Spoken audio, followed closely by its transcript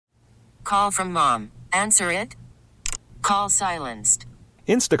Call from mom. Answer it. Call silenced.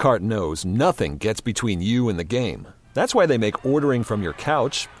 Instacart knows nothing gets between you and the game. That's why they make ordering from your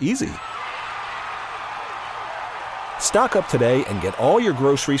couch easy. Stock up today and get all your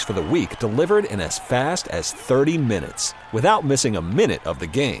groceries for the week delivered in as fast as 30 minutes without missing a minute of the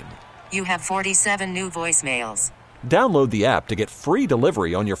game. You have 47 new voicemails. Download the app to get free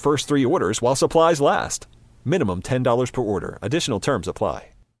delivery on your first 3 orders while supplies last. Minimum $10 per order. Additional terms apply.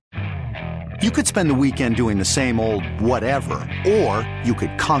 You could spend the weekend doing the same old whatever, or you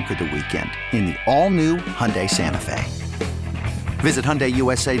could conquer the weekend in the all-new Hyundai Santa Fe. Visit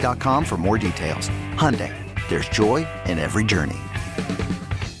HyundaiUSA.com for more details. Hyundai, there's joy in every journey.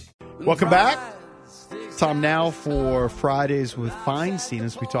 Welcome back. Time now for Fridays with Feinstein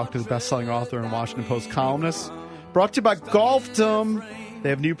as we talk to the best-selling author and Washington Post columnist. Brought to you by Golfdom. They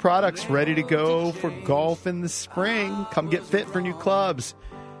have new products ready to go for golf in the spring. Come get fit for new clubs.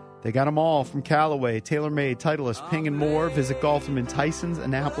 They got them all from Callaway, TaylorMade, Titleist, Ping, and more. Visit Golfdom in Tysons,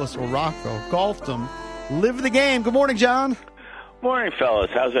 Annapolis, or Rockville. Golfdom, live the game. Good morning, John. Morning,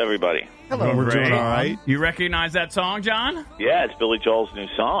 fellas. How's everybody? Hello, we're doing all right. You recognize that song, John? Yeah, it's Billy Joel's new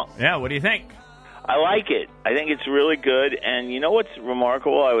song. Yeah, what do you think? I like it. I think it's really good. And you know what's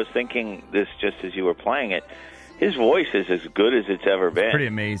remarkable? I was thinking this just as you were playing it. His voice is as good as it's ever been. Pretty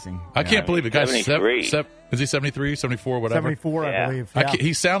amazing. I can't believe it. Guy's 73. Is he 73, 74, whatever? 74, Yeah. I believe. Yeah.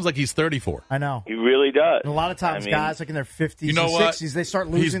 He sounds like he's 34. I know. He really does. And a lot of times, guys like in their 50s You know and what? 60s, they start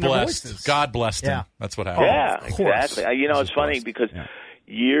He's losing their blessed. voices. God blessed him. Yeah. That's what happened. Yeah, of course. exactly. You know, it's funny because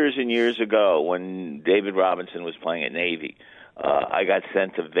years and years ago when David Robinson was playing at Navy, I got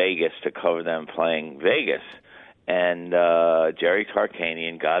sent to Vegas to cover them playing Vegas. And Jerry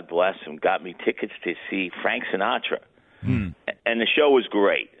Tarkanian, God bless him, got me tickets to see Frank Sinatra. And the show was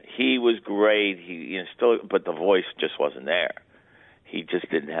great. He was great. But the voice just wasn't there. He just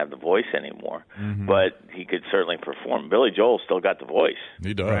didn't have the voice anymore. But he could certainly perform. Billy Joel still got the voice.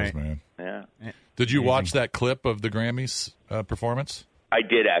 He does, man. Yeah. Did you watch that clip of the Grammys performance? I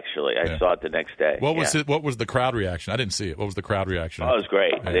did, actually. I saw it the next day. What was the crowd reaction? I didn't see it. What was the crowd reaction? Oh, it was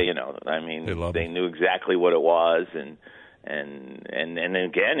great. Yeah. They knew exactly what it was, and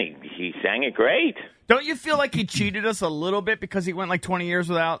again, he sang it great. Don't you feel like he cheated us a little bit because he went like 20 years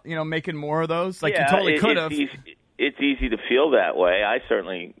without, making more of those? Like, yeah, you totally could have. It's easy to feel that way. I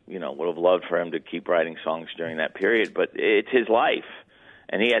certainly, would have loved for him to keep writing songs during that period, but it's his life.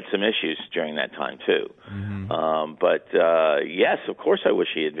 And he had some issues during that time, too. But yes, of course I wish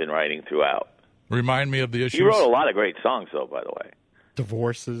he had been writing throughout. Remind me of the issues. He wrote a lot of great songs, though, by the way.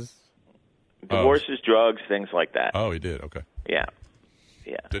 Divorces, drugs, things like that. Oh, he did? Okay. Yeah.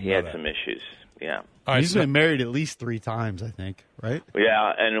 Didn't he know had that. some issues. Yeah. He's been married at least 3 times, I think, right?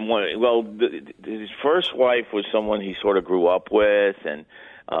 Yeah, and his first wife was someone he sort of grew up with, and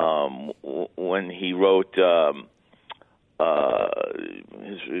when he wrote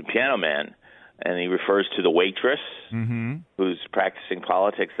his Piano Man, and he refers to the waitress who's practicing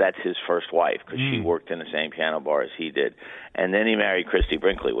politics, that's his first wife, because she worked in the same piano bar as he did. And then he married Christy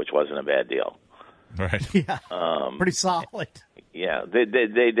Brinkley, which wasn't a bad deal. Right. Yeah. Pretty solid. Yeah,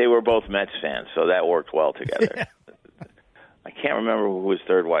 they were both Mets fans, so that worked well together. Yeah. I can't remember who his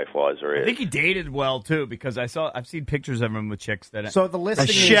third wife was or is. I think he dated well, too, because I've seen pictures of him with chicks that... So the listing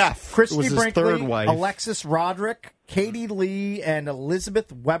is chef Christy was his Brinkley, third wife. Alexis Roderick, Katie Lee, and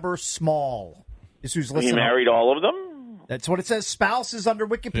Elizabeth Weber Small is who's He listed. married all of them? That's what it says. Spouse is under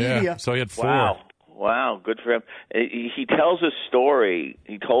Wikipedia. Yeah, so he had 4. Wow, good for him. He tells a story.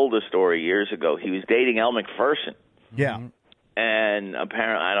 He told a story years ago. He was dating Elle McPherson. Yeah. And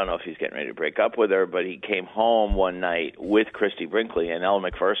apparently, I don't know if he's getting ready to break up with her, but he came home one night with Christy Brinkley, and Elle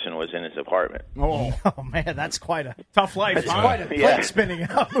McPherson was in his apartment. Oh man, that's quite a Tough life. That's huh? quite a plate spinning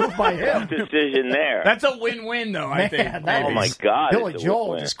move by him. Decision there. That's a win-win, though, I think. that Oh, is my God. Billy it's a Joel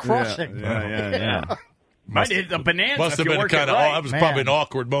win-win. just crushing. Yeah. Might hit the bonanza. Must have if you been work kind it of. right. That was Man. probably an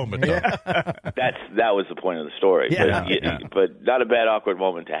awkward moment, though. That was the point of the story. Yeah. But not a bad awkward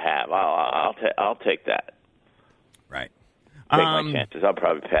moment to have. I'll take that. Right. Take my chances. I'll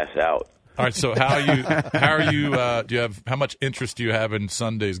probably pass out. All right. So how are you? Do you have how much interest do you have in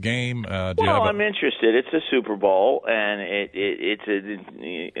Sunday's game? I'm interested. It's a Super Bowl, and it's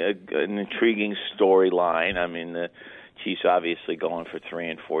an intriguing storyline. I mean, the Chiefs obviously going for 3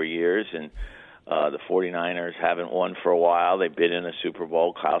 and 4 years, and the 49ers haven't won for a while. They've been in a Super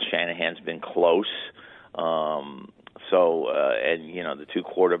Bowl. Kyle Shanahan's been close. And the two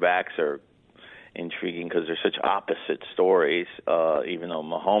quarterbacks are intriguing because they're such opposite stories. Even though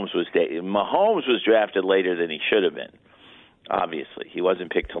Mahomes was drafted later than he should have been. Obviously, he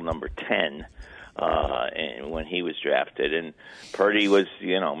wasn't picked till number 10. when he was drafted, and Purdy was,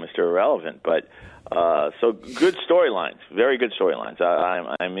 Mr. Irrelevant. But so good storylines, very good storylines.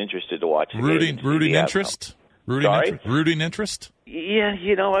 I'm interested to watch. Rooting interest. Rooting interest? Yeah,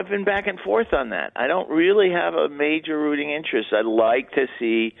 I've been back and forth on that. I don't really have a major rooting interest. I'd like to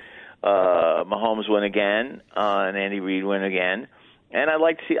see Mahomes win again and Andy Reid win again. And I'd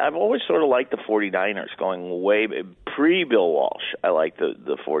like to see – I've always sort of liked the 49ers going way – pre-Bill Walsh, I liked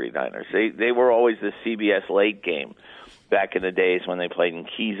the 49ers. They were always the CBS late game back in the days when they played in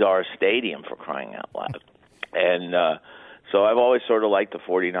Kezar Stadium, for crying out loud. And so I've always sort of liked the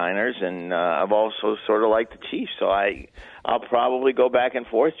 49ers, and I've also sort of liked the Chiefs. So I'll probably go back and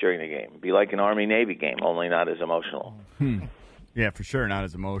forth during the game. Be like an Army-Navy game, only not as emotional. Yeah, for sure, not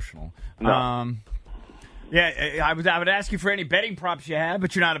as emotional. No. Yeah, I would ask you for any betting props you have,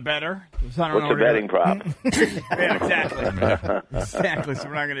 but you're not a bettor. So I don't What's a betting prop? Yeah, exactly. Exactly. So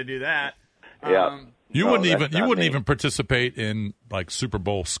we're not going to do that. Yeah. You wouldn't even participate in like Super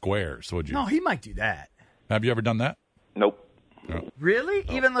Bowl squares, would you? No, he might do that. Have you ever done that? Nope. No. Really?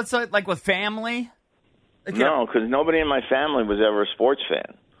 No. Even let's say like with family? No, because nobody in my family was ever a sports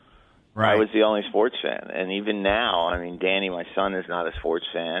fan. Right. I was the only sports fan, and even now, I mean, Danny, my son, is not a sports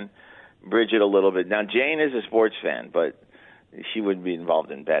fan. Bridget a little bit. Now, Jane is a sports fan, but she wouldn't be involved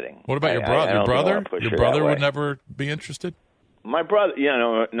in betting. What about your brother? Your brother would never be interested? My brother,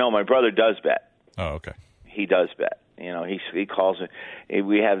 no, my brother does bet. Oh, okay. He does bet. He calls me.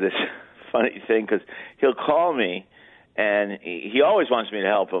 We have this funny thing because he'll call me, and he always wants me to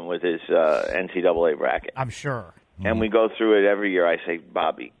help him with his NCAA bracket. I'm sure. And we go through it every year. I say,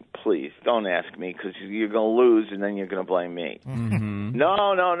 Bobby, please don't ask me because you're going to lose and then you're going to blame me. Mm-hmm. No,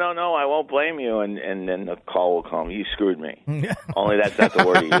 I won't blame you. And then the call will come. You screwed me. Only that's not the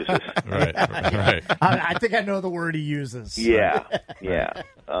word he uses. Right. I think I know the word he uses. Yeah. It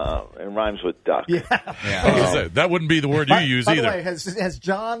rhymes with duck. Yeah. That wouldn't be the word you use by either. By the way, has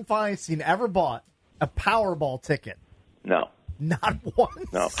John Feinstein ever bought a Powerball ticket? No. Not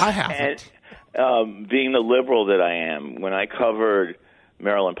once? No. I haven't. And being the liberal that I am, when I covered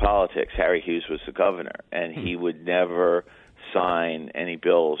Maryland politics, Harry Hughes was the governor, and he would never sign any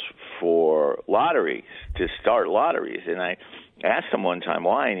bills for lotteries, to start lotteries. And I asked him one time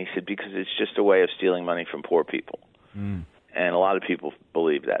why, and he said, because it's just a way of stealing money from poor people. And a lot of people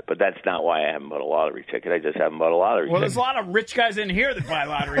believe that. But that's not why I haven't bought a lottery ticket. I just haven't bought a lottery ticket. Well, there's a lot of rich guys in here that buy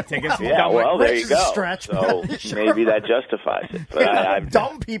lottery tickets. Yeah, well, there you go. Stretch, so maybe that justifies it. But I'm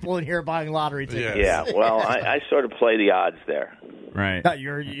dumb people in here buying lottery tickets. Yeah, well, I sort of play the odds there. Right.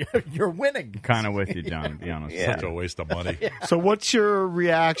 You're winning. Kind of with you, John, to be honest. Yeah. Such a waste of money. So what's your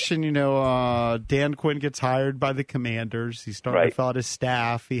reaction? Dan Quinn gets hired by the Commanders. He's starting to fill out his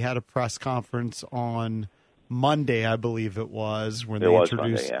staff. He had a press conference on Monday, I believe it was, when they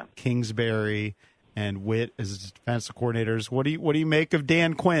introduced Kingsbury and Witt as his defensive coordinators. What do you make of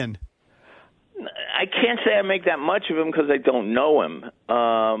Dan Quinn? I can't say I make that much of him because I don't know him.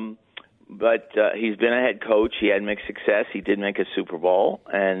 But he's been a head coach. He had mixed success. He did make a Super Bowl,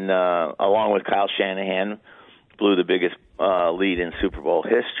 and along with Kyle Shanahan, blew the biggest lead in Super Bowl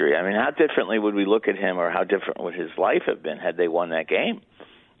history. I mean, how differently would we look at him, or how different would his life have been had they won that game?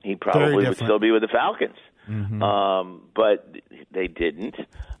 He probably would still be with the Falcons. Mm-hmm. But they didn't.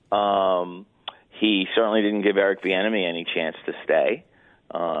 He certainly didn't give Eric Bieniemy any chance to stay,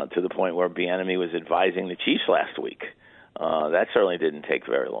 to the point where Bieniemy was advising the Chiefs last week. That certainly didn't take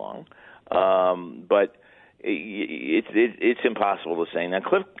very long. But it's impossible to say. Now,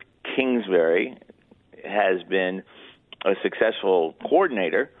 Cliff Kingsbury has been a successful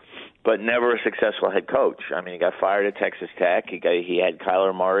coordinator, but never a successful head coach. I mean, he got fired at Texas Tech. He had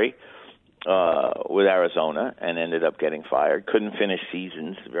Kyler Murray with Arizona and ended up getting fired. Couldn't finish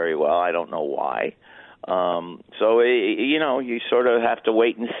seasons very well. I don't know why. You sort of have to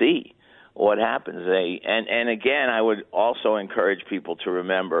wait and see what happens. And again, I would also encourage people to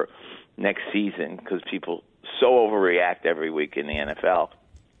remember next season, because people so overreact every week in the NFL,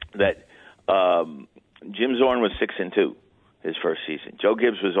 that Jim Zorn was 6-2 his first season. Joe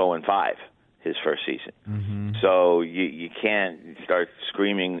Gibbs was 0-5 his first season. Mm-hmm. So you can't start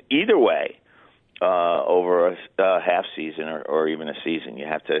screaming either way over a half season or even a season. You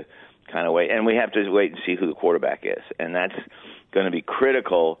have to kind of wait. And we have to wait and see who the quarterback is. And that's going to be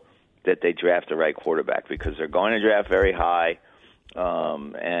critical that they draft the right quarterback, because they're going to draft very high.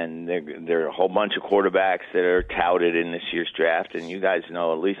 And there are a whole bunch of quarterbacks that are touted in this year's draft. And you guys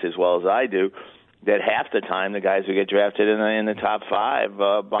know at least as well as I do that half the time the guys who get drafted in the top five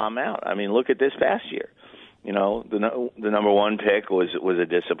bomb out. I mean, look at this past year. You know, the number one pick was a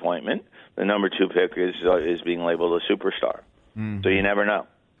disappointment. The number two pick is being labeled a superstar. Mm-hmm. So you never know.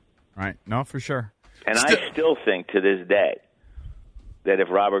 Right. No, for sure. And I still think to this day that if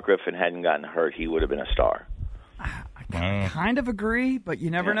Robert Griffin hadn't gotten hurt, he would have been a star. I kind of agree, but you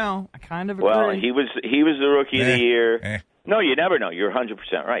never know. I kind of agree. Well, he was the Rookie of the Year. No, you never know. You're 100%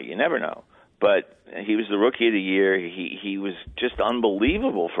 right. You never know. But he was the Rookie of the Year. He was just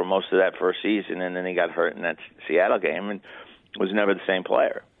unbelievable for most of that first season, and then he got hurt in that Seattle game and was never the same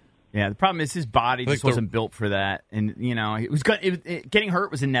player. Yeah, the problem is his body just wasn't built for that, and it was getting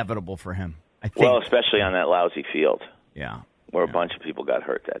hurt was inevitable for him. I think. Well, especially on that lousy field. Yeah, where a bunch of people got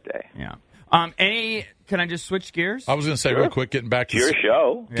hurt that day. Yeah. Can I just switch gears? I was going to say real quick, getting back to your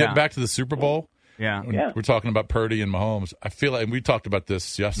show, getting back to the Super Bowl. Yeah. We're talking about Purdy and Mahomes. I feel like, and we talked about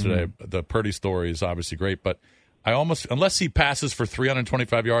this yesterday. The Purdy story is obviously great, but I almost, unless he passes for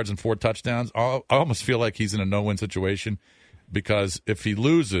 325 yards and 4 touchdowns, I almost feel like he's in a no-win situation. Because if he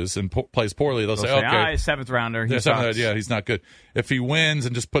loses and plays poorly, they'll say, okay, seventh rounder. He's not good. If he wins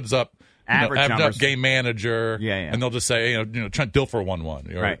and just puts up average game manager, and they'll just say, Trent Dilfer won one,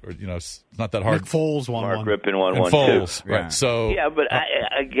 right? Or, it's not that hard. Nick Foles won one. Mark Rippon won and one Foles, too. Right? So but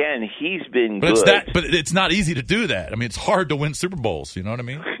again, he's been but good. But it's not easy to do that. I mean, it's hard to win Super Bowls. You know what I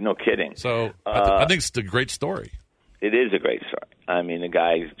mean? No kidding. So I think it's a great story. It is a great story. I mean, the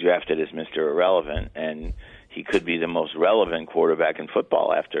guy's drafted as Mr. Irrelevant, and he could be the most relevant quarterback in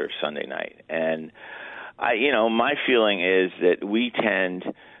football after Sunday night. And my feeling is that we tend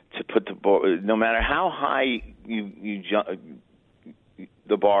to put the bar, no matter how high you jump,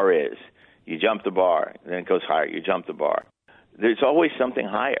 the bar is. You jump the bar, then it goes higher. You jump the bar. There's always something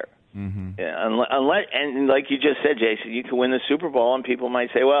higher. Mm-hmm. Unless, and like you just said, Jason, you can win the Super Bowl, and people might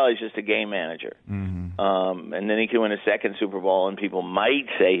say, "Well, he's just a game manager." Mm-hmm. And then he can win a second Super Bowl, and people might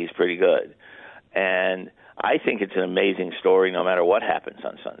say he's pretty good. And I think it's an amazing story, no matter what happens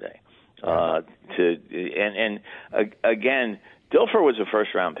on Sunday. Again, Dilfer was a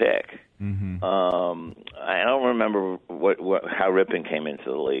first-round pick. Mm-hmm. I don't remember how Rippon came into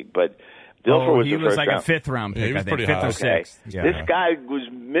the league, but Dilfer was he a was like round. A fifth-round pick. Yeah, he was I think. pretty high. Fifth or sixth. Yeah. This guy was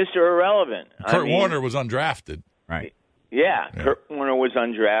Mr. Irrelevant. Kurt Warner was undrafted. Right. Yeah, Kurt Warner was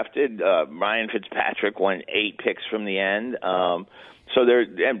undrafted. Ryan Fitzpatrick won 8 picks from the end.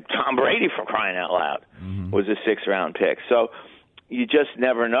 And Tom Brady, for crying out loud, was a 6th-round pick. So you just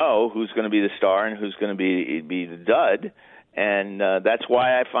never know who's going to be the star and who's going to be the dud. And that's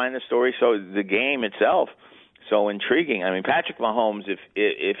why I find the game itself so intriguing. I mean, Patrick Mahomes,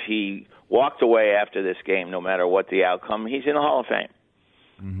 if he walked away after this game, no matter what the outcome, he's in the Hall of Fame.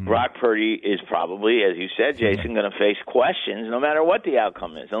 Mm-hmm. Brock Purdy is probably, as you said, Jason, going to face questions no matter what the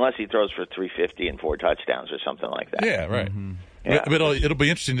outcome is, unless he throws for 350 and 4 touchdowns or something like that. Yeah, right. Mm-hmm. Yeah. But it'll be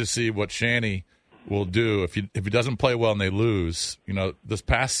interesting to see what Shanny will do if he doesn't play well and they lose. This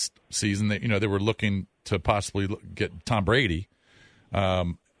past season, they were looking to possibly get Tom Brady,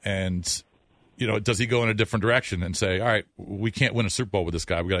 and does he go in a different direction and say, all right, we can't win a Super Bowl with this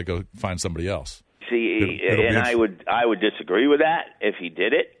guy, we got to go find somebody else. See, I would disagree with that if he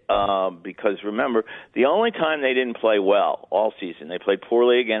did it, because remember, the only time they didn't play well all season, they played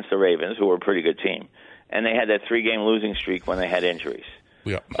poorly against the Ravens, who were a pretty good team, and they had that 3-game losing streak when they had injuries.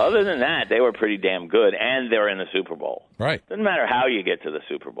 Yeah. Other than that, they were pretty damn good, and they're in the Super Bowl. Right. Doesn't matter how you get to the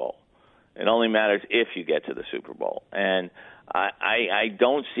Super Bowl. It only matters if you get to the Super Bowl. And I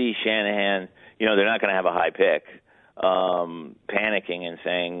don't see Shanahan, they're not going to have a high pick, panicking and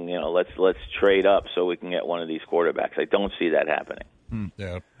saying, let's trade up so we can get one of these quarterbacks. I don't see that happening.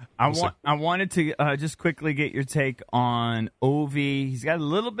 Yeah. I wanted to just quickly get your take on Ovi. He's got a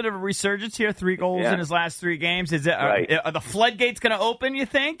little bit of a resurgence here, 3 goals in his last 3 games. Is it are the floodgates going to open, you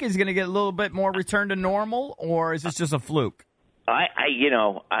think? Is he going to get a little bit more return to normal, or is this just a fluke? I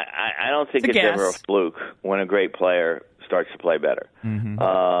don't think it's ever a fluke when a great player starts to play better.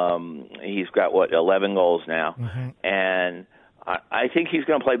 Mm-hmm. He's got 11 goals now, and I think he's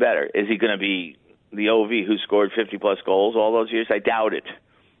going to play better. Is he going to be the OV who scored 50-plus goals all those years? I doubt it.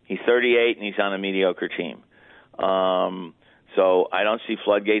 He's 38 and he's on a mediocre team. So I don't see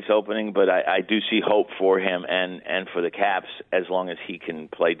floodgates opening, but I do see hope for him and for the Caps as long as he can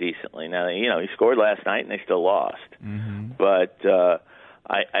play decently. Now, he scored last night and they still lost. Mm-hmm. But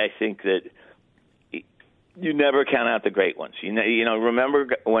I think that you never count out the great ones. Remember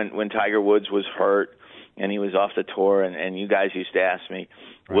when Tiger Woods was hurt and he was off the tour, and you guys used to ask me,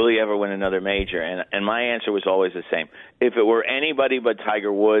 will he ever win another major? And my answer was always the same. If it were anybody but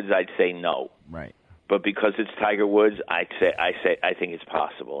Tiger Woods, I'd say no. Right. But because it's Tiger Woods, I think it's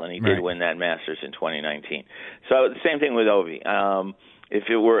possible, and he did win that Masters in 2019. So the same thing with Ovi. If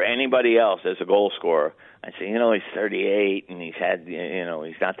it were anybody else as a goal scorer, I'd say, he's 38 and he's had,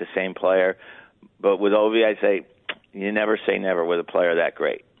 he's not the same player. But with Ovi, I'd say you never say never with a player that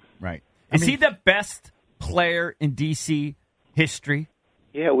great. Right. Is he the best player in D.C. history?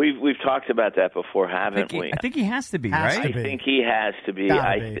 Yeah, we've talked about that before, haven't we? I think he has to be, Has right? to be. I think he has to be.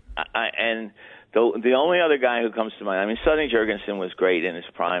 Gotta The only other guy who comes to mind, I mean, Sonny Jurgensen was great in his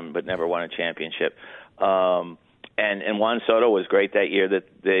prime, but never won a championship. And Juan Soto was great that year that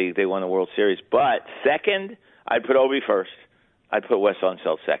they won the World Series. But second, I'd put Obi first. I'd put Wes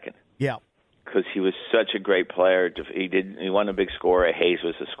Unseld second. Yeah. Because he was such a great player. He won a big scorer. Hayes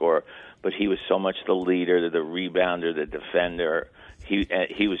was a scorer, but he was so much the leader, the rebounder, the defender.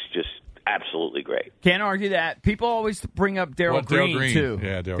 He was just absolutely great. Can't argue that. People always bring up Darryl Green, too.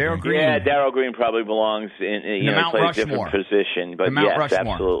 Yeah, Darryl Green. Yeah, Darryl Green probably belongs in Mount plays Rushmore. a different position, but Mount yes,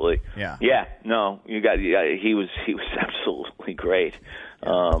 Rushmore. absolutely. Yeah. No, he was absolutely great. He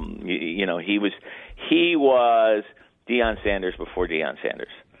was Deion Sanders before Deion Sanders.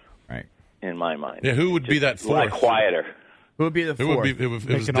 Right. In my mind. Yeah, who would be that fourth? A lot quieter. Who would be the fourth? It was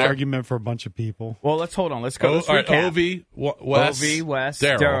Make an argument for a bunch of people. Well, let's hold on. Let's go. Let's all right, recap. Ovi, Wes,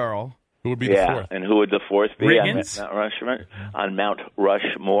 Darryl. Who would be the fourth? And who would the fourth be? Riggins. On Mount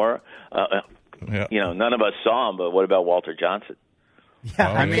Rushmore. None of us saw him, but what about Walter Johnson?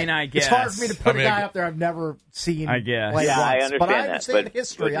 Yeah, I mean, I guess it's hard for me to put a guy up there I've never seen. I guess. Play Yeah, once. I understand but I that. understand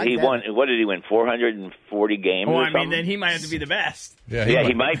history. But he won. What did he win? 440 games. Well, or I mean, something? then he might have to be the best. Yeah,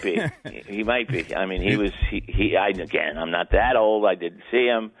 he might be. He might be. I mean, again, I'm not that old. I didn't see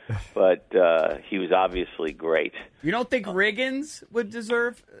him, but he was obviously great. You don't think Riggins would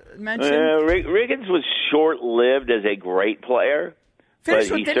deserve mention? Riggins was short-lived as a great player, but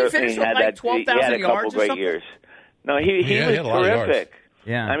he certainly had that. 12,000 he had a couple yards or great something? years. No, he was had a lot of yards. terrific.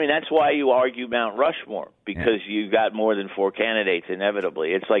 Yeah. I mean, that's why you argue Mount Rushmore, because you got more than four candidates,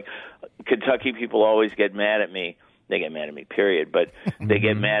 inevitably. It's like Kentucky people always get mad at me. They get mad at me, period. But they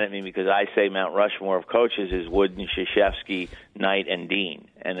get mad at me because I say Mount Rushmore of coaches is Wooden, Krzyzewski, Knight, and Dean.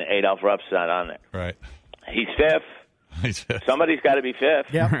 And Adolph Rupp's not on there. Right. He's fifth. Somebody's got to be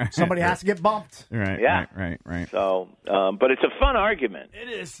fifth. Yeah, somebody has to get bumped. Right. Yeah. Right. So, but it's a fun argument. It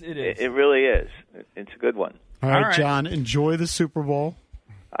is. It really is. It's a good one. All right, John, enjoy the Super Bowl.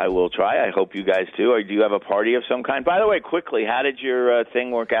 I will try. I hope you guys do. Or do you have a party of some kind? By the way, quickly, how did your thing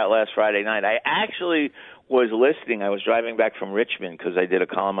work out last Friday night? I actually was listening. I was driving back from Richmond because I did a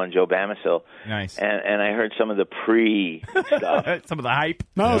column on Joe Bamisil. Nice. And I heard some of the stuff. Some of the hype.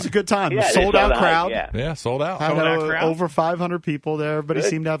 No, it was a good time. Yeah, Sold out crowd. Yeah, sold out. Had Sold-out crowd. over 500 people there. Everybody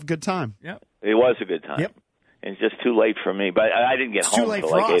seemed to have a good time. Yep. It was a good time. Yep. It's just too late for me, but I didn't get It's home too late till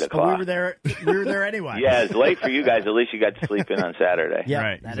for like 8 us, o'clock. but we were there anyway. Yeah, it's late for you guys. At least you got to sleep in on Saturday. Yeah,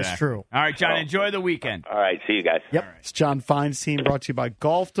 Right, that is exactly. true. All right, John, enjoy the weekend. All right, see you guys. Yep. It's John Feinstein, brought to you by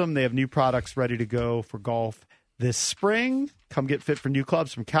Golfdom. They have new products ready to go for golf this spring. Come get fit for new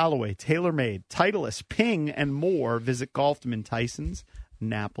clubs from Callaway, TaylorMade, Titleist, Ping, and more. Visit Golfdom in Tysons,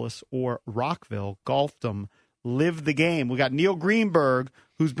 Annapolis, or Rockville. Golfdom, live the game. We got Neil Greenberg,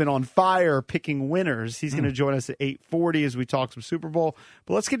 who's been on fire picking winners. He's going to join us at 8:40 as we talk some Super Bowl.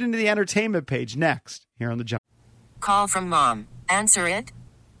 But let's get into the entertainment page next here on the John. Call from mom. Answer it.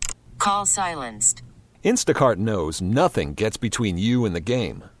 Call silenced. Instacart knows nothing gets between you and the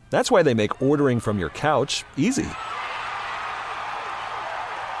game. That's why they make ordering from your couch easy.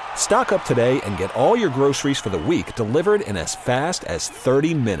 Stock up today and get all your groceries for the week delivered in as fast as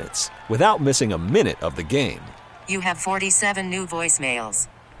 30 minutes without missing a minute of the game. You have 47 new voicemails.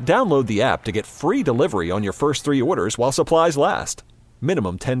 Download the app to get free delivery on your first 3 orders while supplies last.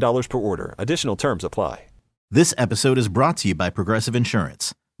 Minimum $10 per order. Additional terms apply. This episode is brought to you by Progressive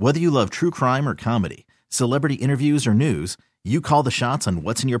Insurance. Whether you love true crime or comedy, celebrity interviews or news, you call the shots on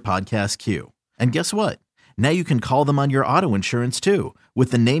what's in your podcast queue. And guess what? Now you can call them on your auto insurance too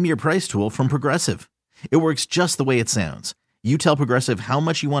with the Name Your Price tool from Progressive. It works just the way it sounds. You tell Progressive how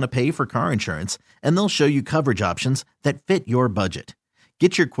much you want to pay for car insurance, and they'll show you coverage options that fit your budget.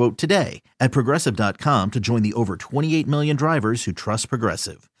 Get your quote today at Progressive.com to join the over 28 million drivers who trust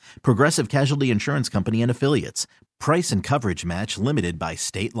Progressive. Progressive Casualty Insurance Company and Affiliates. Price and coverage match limited by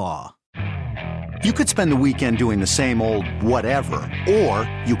state law. You could spend the weekend doing the same old whatever, or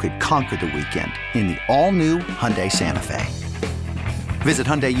you could conquer the weekend in the all-new Hyundai Santa Fe. Visit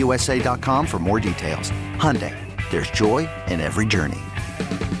HyundaiUSA.com for more details. Hyundai, there's joy in every journey.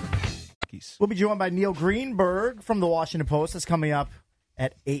 We'll be joined by Neil Greenberg from the Washington Post. That's coming up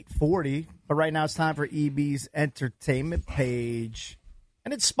at 8:40. But right now it's time for EB's entertainment page.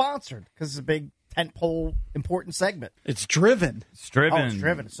 And it's sponsored because it's a big tentpole important segment. It's driven. It's driven. Oh, it's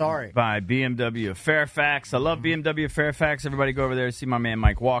driven. Sorry. By BMW of Fairfax. I love BMW of Fairfax. Everybody go over there to see my man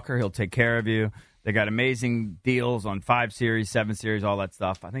Mike Walker. He'll take care of you. They got amazing deals on 5 Series, 7 Series, all that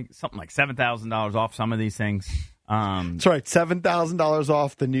stuff. I think something like $7,000 off some of these things. That's right, $7,000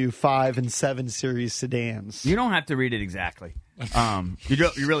 off the new 5 and 7 Series sedans. You don't have to read it exactly. You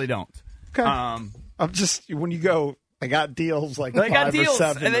really don't. Okay. I'm just, when you go, I got deals like they 5 got deals, or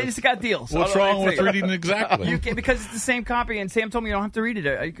 7. and they just got deals. What's wrong with reading it exactly? You can, because it's the same copy, and Sam told me you don't have to read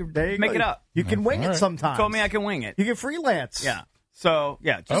it. You can make it up. You can wing it sometimes. Told me I can wing it. You can freelance. Yeah. So,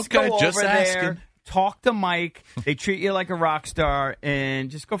 just Okay, go just over asking. there, talk to Mike. They treat you like a rock star, and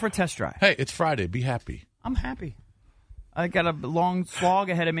just go for a test drive. Hey, it's Friday. Be happy. I'm happy. I got a long slog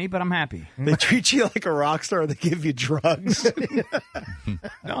ahead of me, but I'm happy. They treat you like a rock star. They give you drugs.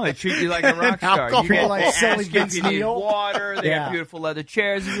 No, they treat you like a rock star. Alcohol. Treat you like they silly ask if Vince you need Neil. water. They Yeah. have beautiful leather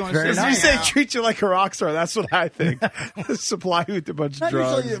chairs if you want to Very sit As nice. you down. say, treat you like a rock star. That's what I think. Supply you with a bunch of Not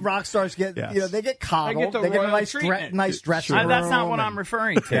drugs. usually rock stars get, Yes. they get coddled. They get the They get a royal nice, treatment. nice dressing room. That's not what I'm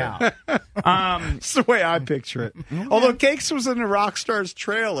referring to. That's the way I picture it. Although Cakes was in a rock star's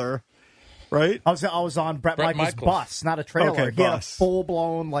trailer, right? I was on Brett Michaels' bus, not a trailer. Okay, he had a bus.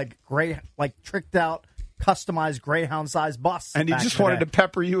 full-blown, tricked out, customized Greyhound-sized bus. And he back just in the wanted day. to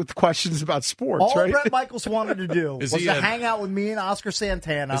pepper you with questions about sports, All right? Brett Michaels wanted to do Is was he to a- hang out with me and Oscar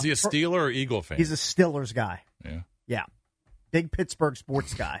Santana. Is he a Steeler or Eagle fan? He's a Steelers guy. Yeah. Yeah. Big Pittsburgh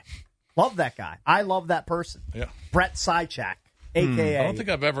sports guy. Love that guy. I love that person. Yeah. Brett Sychak, a.k.a. I don't think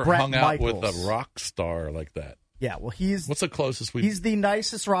I've ever Brett hung out Michaels. with a rock star like that. Yeah, well, he's What's the closest we? the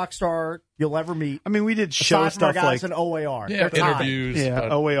nicest rock star you'll ever meet. I mean, we did show Aside from our stuff guys like in OAR. Yeah, They're tied. interviews. yeah,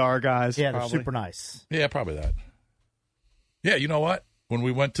 but- OAR guys. Yeah, they're probably. super nice. yeah, probably that. Yeah, you know what? When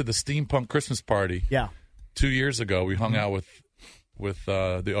we went to the steampunk Christmas party, Yeah. 2 years ago, we hung out with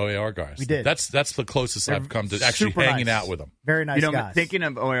the OAR guys. We did. That's the closest They're I've come to actually super hanging nice. out with them. Very nice guys. Thinking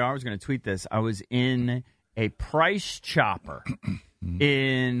of OAR, I was going to tweet this. I was in a Price Chopper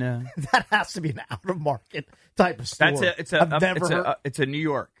in. That has to be an out-of-market type of store. I've never heard. It's a New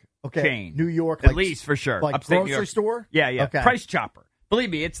York chain. New York, at least for sure. Like Upstate New grocery York. store? Yeah. Okay. Price Chopper. Believe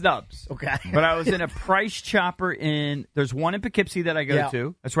me, it's nubs. Okay. But I was in a Price Chopper in. There's one in Poughkeepsie that I go Yeah.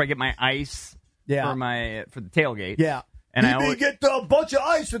 to. That's where I get my ice Yeah. for the tailgate. Yeah. And I you always get a bunch of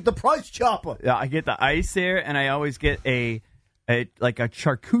ice at the Price Chopper. Yeah, I get the ice there, and I always get a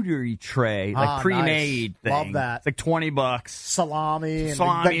charcuterie tray, like pre-made nice. thing. Love that. It's like $20. Salami and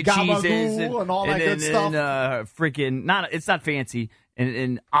Salami, the cheeses, and all that good stuff. And freaking it's not fancy,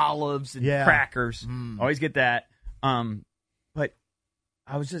 and olives and Yeah. crackers. Always get that. But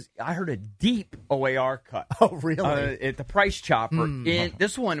I heard a deep OAR cut. Oh, really? At the Price Chopper.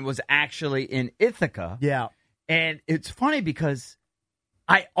 This one was actually in Ithaca. Yeah. And it's funny because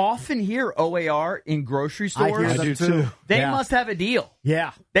I often hear OAR in grocery stores. I do do too. They Yeah. must have a deal.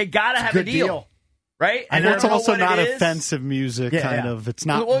 Yeah. They got to have a good deal. deal. Right? And I It's don't know also what not it is. offensive music, Yeah, kind yeah. of. It's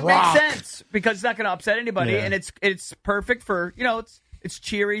not Well, it rock. makes sense because it's not going to upset anybody, Yeah. and it's perfect for it's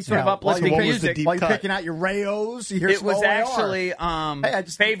cheery, sort of Yeah, uplifting what was the music. deep While you're cut? picking out your Rayos, you hear It some was OAR. actually Hey, I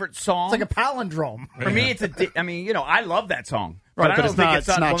just- favorite song. It's like a palindrome. For me, it's I love that song, Right, but I but don't it's think not- it's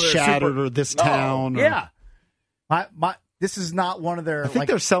it's not one of their Shattered super- or This No, Town or- Yeah, This is not one of their. I think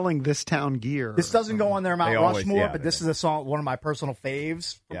they're selling This Town gear. This doesn't go on their Mount They always- Rushmore, yeah, but they this do. is a song, one of my personal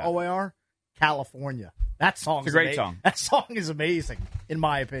faves from Yeah. OAR, California. That song It's a great song. That song is amazing, in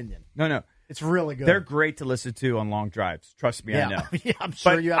my opinion. no. It's really good. They're great to listen to on long drives. Trust me, yeah. I know. Yeah, I'm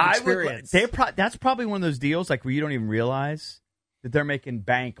sure But you have experience. that's probably one of those deals like where you don't even realize that they're making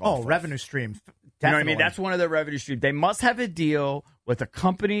bank off of. revenue stream. You know what I mean? Definitely. That's one of their revenue streams. They must have a deal with a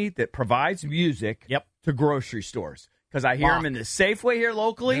company that provides music to grocery stores. Because I hear them in the Safeway here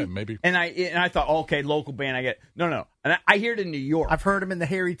locally. Yeah, maybe. And I thought, okay, local band, I get. No. And I hear it in New York. I've heard him in the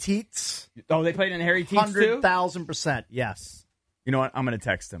Harry Teats. Oh, they played in the Harry Teats too? 100,000%. Yes. You know what? I'm going to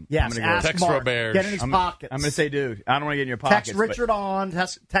text him. Yes. I'm going to Ask Text Mark. Roberge. Get in his pockets. I'm going to say, dude, I don't want to get in your pockets. Text Richard on.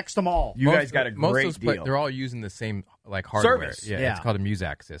 Text them all. You guys got a most great of those, deal. They're all using the same hardware. Service. Yeah, Yeah. it's called a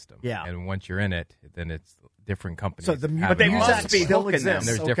Muzak system. Yeah. And once you're in it, then it's different companies. So the have But they it all. must be still hooking them. exists. And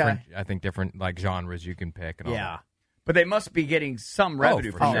there's Okay. different, I think, different like genres you can pick and all Yeah. that. But they must be getting some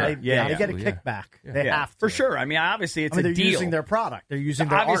revenue for from sure. that. They get a absolutely, yeah. kickback. Yeah. They have to. for sure. I mean, obviously, it's I mean, a they're deal. using their product. They're using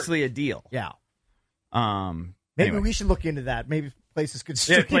their obviously a deal. art. Yeah. Maybe Anyway. we should look into that. Maybe places could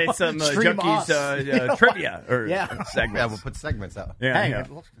stream, play some stream Junkies us. trivia or Yeah. segments. Yeah, we'll put segments out. Yeah, Hey, yeah.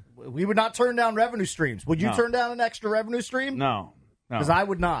 we would not turn down revenue streams. Would you No. turn down an extra revenue stream? No. Because I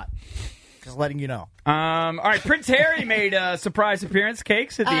would not. Just letting you know. All right, Prince Harry made a surprise appearance,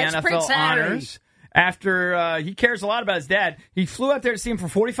 Cakes, at the It's NFL Prince Harry. Honors. After he cares a lot about his dad, he flew out there to see him for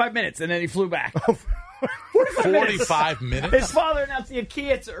 45 minutes, and then he flew back. 45 minutes? His father announced he had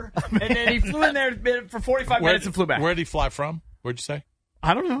cancer, and then he flew in there for 45 minutes and flew back. Where did he fly from? Where'd you say?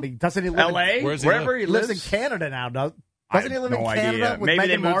 I don't know. Doesn't he live L.A.? Where's he Wherever live? he He lives lives. in Canada now. Doesn't he live in Canada with Maybe Meghan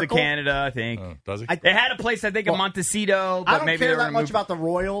they moved Markle? to Canada, I think. Does he? They had a place, I think, in Montecito, but I don't maybe care they were that much moved- about the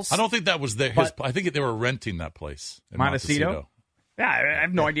Royals. I don't think that was his. I think they were renting that place in Montecito. Yeah, I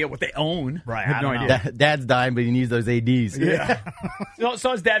have no idea what they own. Right, I have no idea. Dad's dying, but he needs those ADs. Yeah.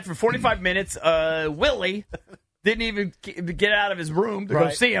 So his dad for 45 minutes. Willie didn't even get out of his room to go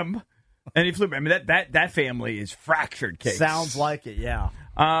see him, and he flew. I mean, that family is fractured. Case. Sounds like it. Yeah.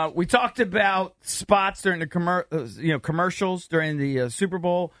 We talked about spots during the commercials during the Super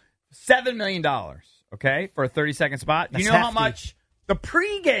Bowl. $7 million. Okay, for a 30-second spot. Do you know how much the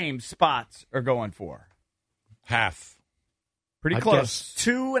pregame spots are going for? Half. Pretty close.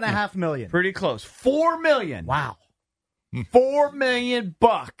 $2.5 million. Pretty close. $4 million. Wow. $4 million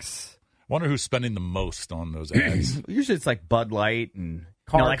bucks. Wonder who's spending the most on those ads. Usually it's like Bud Light and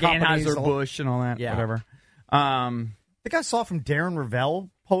Car like companies, Anheuser-Busch and all that. Yeah. Whatever. I think I saw from Darren Ravel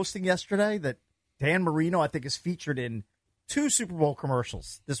posting yesterday that Dan Marino, I think, is featured in 2 Super Bowl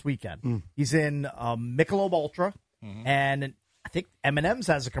commercials this weekend. He's in Michelob Ultra, and I think M&M's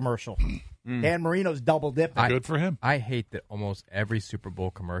has a commercial. Dan Marino's double dipping. Good for him. I hate that almost every Super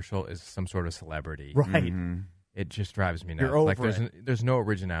Bowl commercial is some sort of celebrity. Right. It just drives me nuts. You're over like it. there's no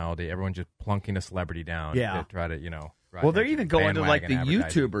originality. Everyone just plunking a celebrity down to try to, ride Well, they're into even going to like the bandwagon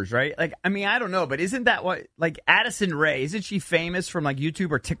advertising. YouTubers, right? Like, I mean, I don't know, but isn't that what, like Addison Rae, isn't she famous from like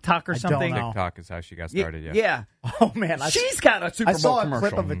YouTube or TikTok or I don't something? know. TikTok is how she got started, yeah. Yeah. Oh, man. She's got a Super I Bowl saw a commercial.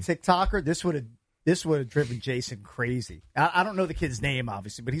 clip of a TikToker. This would have driven Jason crazy. I don't know the kid's name,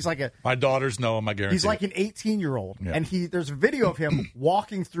 obviously, but he's like My daughters know him, I guarantee. He's like an 18-year-old, Yeah. and there's a video of him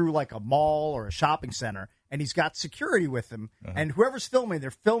walking through like a mall or a shopping center, and he's got security with him, and whoever's filming, they're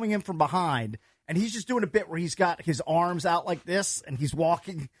filming him from behind, and he's just doing a bit where he's got his arms out like this, and he's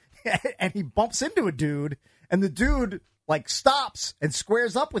walking, and he bumps into a dude, and the dude like stops and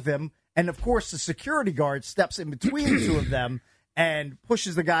squares up with him, and of course the security guard steps in between the two of them and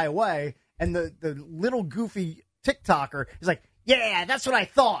pushes the guy away. And the little goofy TikToker is like, yeah, that's what I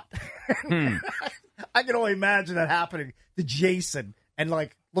thought. I can only imagine that happening to Jason and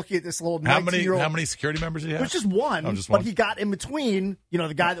like looking at this little 19-year-old. How many security members do you have? It was just one, Oh, just one. but he got in between,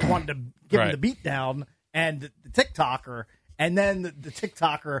 the guy that wanted to give him the beat down and the TikToker. And then the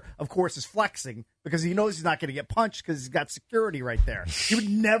TikToker, of course, is flexing because he knows he's not going to get punched because he's got security right there. He would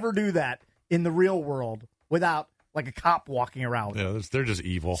never do that in the real world without like a cop walking around. Yeah, they're just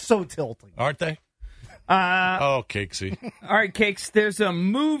evil. So tilting. Aren't they? Cakesy. All right, Cakes, there's a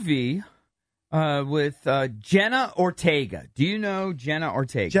movie with Jenna Ortega. Do you know Jenna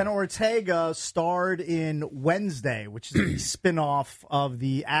Ortega? Jenna Ortega starred in Wednesday, which is a spin-off of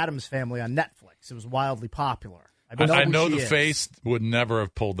the Addams Family on Netflix. It was wildly popular. I know the face, would never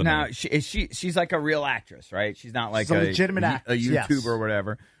have pulled the Now, name. she's like a real actress, right? She's not like She's a legitimate actress, a YouTuber yes. or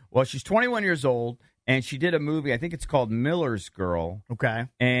whatever. Well, she's 21 years old, and she did a movie. I think it's called Miller's Girl. Okay.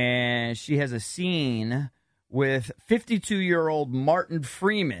 And she has a scene with 52-year-old Martin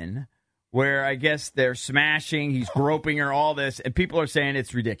Freeman where I guess they're smashing, he's groping her, all this, and people are saying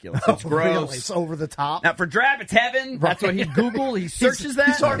it's ridiculous. It's gross. Really? It's over the top. Now, for Drab, it's heaven. That's what he Googled. He searches that.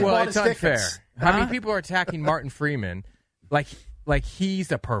 He's already Well, bought it's his unfair. tickets. I mean, people are attacking Martin Freeman like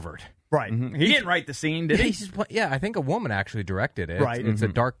he's a pervert. Right. He didn't write the scene, did he? He's just I think a woman actually directed it. Right. It's a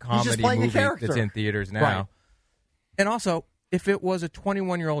dark He's just comedy playing a movie character. that's in theaters now. Right. And also, if it was a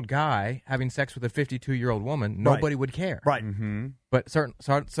 21-year-old guy having sex with a 52-year-old woman, nobody would care. Right. But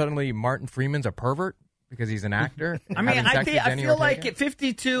suddenly Martin Freeman's a pervert because he's an actor. I mean, having sex with I Jenny feel like Ortega? at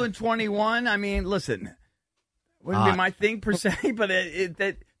 52 and 21, I mean, listen, wouldn't be my thing per se, but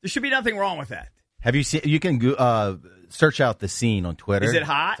there should be nothing wrong with that. Have you seen? You can search out the scene on Twitter. Is it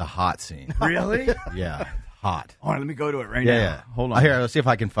hot? It's a hot scene. Really? Yeah, hot. All right, let me go to it right Yeah, now. yeah. Hold on. Here, let's see if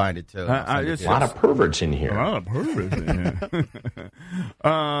I can find it too. There's a lot of perverts in here. A lot of perverts in here.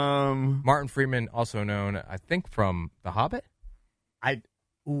 Martin Freeman, also known, I think, from The Hobbit. I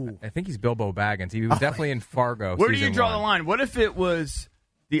think he's Bilbo Baggins. He was definitely in Fargo. Where do you season draw 1. the line? What if it was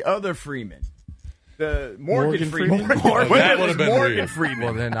the other Freeman? The Morgan Freeman? That would have been Morgan weird. Freeman.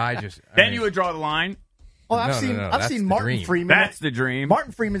 Well, then Then you would draw the line. Well, I've No, I've that's seen the Martin dream. Freeman. That's the dream.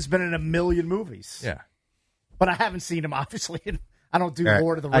 Martin Freeman's been in a million movies. Yeah. But I haven't seen him, obviously. I don't do All right.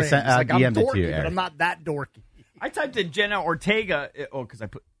 Lord of the I Rings. sent- I I'm DM'd it to you, dorky, but Eric. I'm not that dorky. I typed in Jenna Ortega. Because I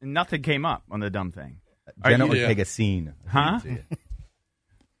put nothing came up on the dumb thing. Jenna All right, Ortega scene. Huh?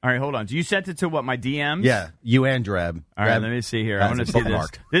 All right, hold on. You sent it to what, my DMs? Yeah, you and Drab. All right, let me see here. I want to see this.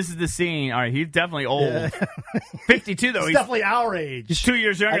 This is the scene. All right, he's definitely old. 52, though. He's He's definitely our age. He's 2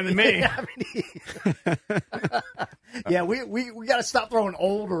 years younger than me. Yeah, we got to stop throwing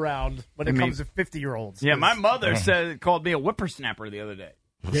old around when it comes to 50-year-olds. Yeah, my mother called me a whippersnapper the other day.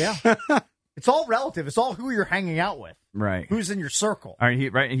 Yeah. It's all relative. It's all who you're hanging out with. Right. Who's in your circle. All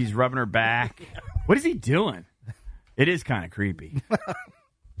right, he's rubbing her back. What is he doing? It is kind of creepy.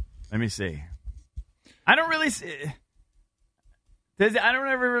 Let me see. I don't really see... I don't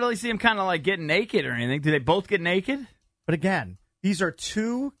ever really see him kind of like getting naked or anything. Do they both get naked? But again, these are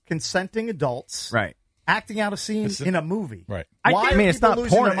two consenting adults. Right. Acting out a scene in a movie. Right. I mean, it's not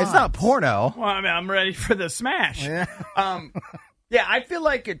porno. It's not porno. Well, I mean, I'm ready for the smash. Yeah. Yeah, I feel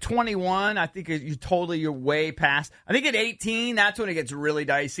like at 21, I think you're way past. I think at 18, that's when it gets really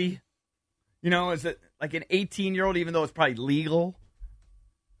dicey. You know, is it like an 18-year-old, even though it's probably legal?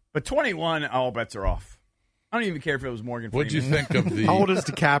 But 21, all bets are off. I don't even care if it was Morgan Freeman. What'd you think of the... How old is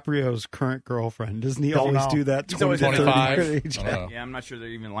DiCaprio's current girlfriend? Doesn't he always do that? 25? Yeah, I'm not sure they're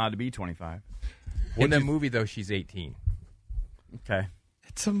even allowed to be 25. In the movie, though, she's 18. Okay.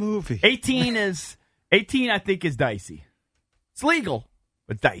 It's a movie. 18, I think, is dicey. It's legal,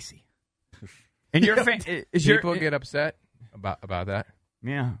 but dicey. And your people get upset about that.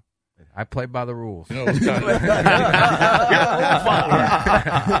 Yeah. I play by the rules. You know, it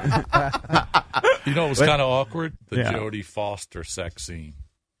was kind of awkward? The Jodie Foster sex scene.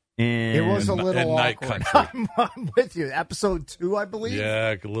 It was a little in Night awkward. Country. I'm with you. Episode 2, I believe.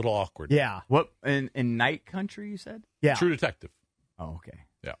 Yeah, a little awkward. Yeah. What in Night Country? You said? Yeah. True Detective. Oh, okay.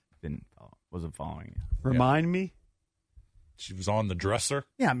 Yeah. Wasn't following you. Remind me. She was on the dresser.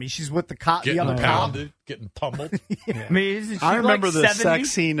 Yeah, I mean, she's with the cop. Getting the pounded, getting pummeled. I mean, isn't she I remember like the 70? sex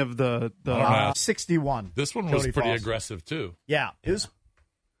scene of the 61. This one was Jodie pretty Foster. aggressive, too. Yeah, it was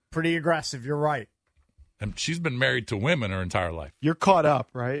pretty aggressive. You're right. And she's been married to women her entire life. You're caught up,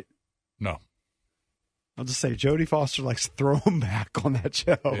 right? No. I'll just say Jodie Foster likes to throw him back on that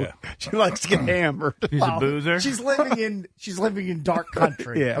show. Yeah. She likes to get hammered. She's a boozer. She's living in dark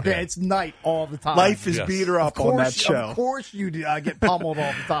country. Yeah. Okay, it's night all the time. Life is beat her up on that show. Of course you get pummeled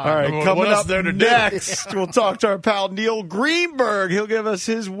all the time. All right, What coming else up there to do? next, we'll talk to our pal Neil Greenberg. He'll give us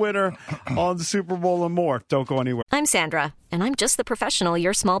his winner on the Super Bowl and more. Don't go anywhere. I'm Sandra, and I'm just the professional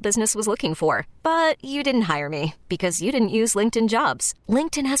your small business was looking for. But you didn't hire me because you didn't use LinkedIn Jobs.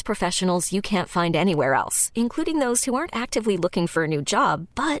 LinkedIn has professionals you can't find anywhere else, including those who aren't actively looking for a new job,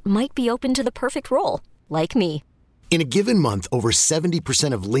 but might be open to the perfect role, like me. In a given month, over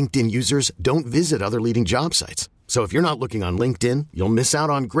 70% of LinkedIn users don't visit other leading job sites. So if you're not looking on LinkedIn, you'll miss out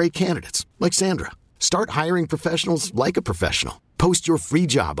on great candidates like Sandra. Start hiring professionals like a professional. Post your free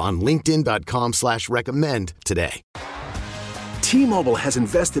job on linkedin.com/recommend today. T-Mobile has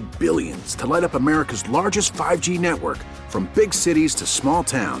invested billions to light up America's largest 5G network, from big cities to small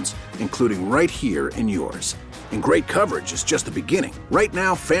towns, including right here in yours. And great coverage is just the beginning. Right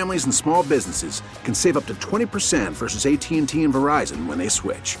now, families and small businesses can save up to 20% versus AT&T and Verizon when they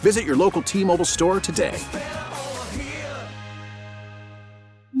switch. Visit your local T-Mobile store today.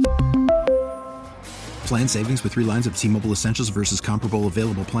 Plan savings with 3 lines of T-Mobile Essentials versus comparable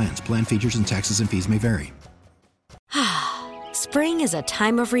available plans. Plan features and taxes and fees may vary. Spring is a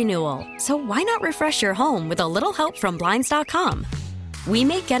time of renewal, so why not refresh your home with a little help from Blinds.com? We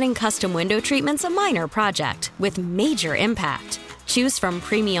make getting custom window treatments a minor project with major impact. Choose from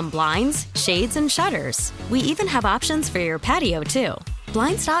premium blinds, shades, and shutters. We even have options for your patio, too.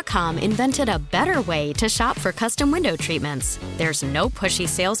 Blinds.com invented a better way to shop for custom window treatments. There's no pushy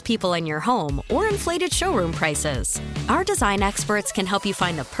salespeople in your home or inflated showroom prices. Our design experts can help you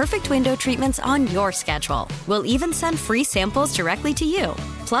find the perfect window treatments on your schedule. We'll even send free samples directly to you.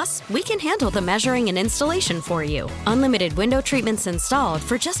 Plus, we can handle the measuring and installation for you. Unlimited window treatments installed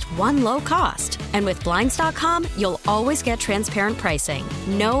for just one low cost. And with Blinds.com, you'll always get transparent pricing.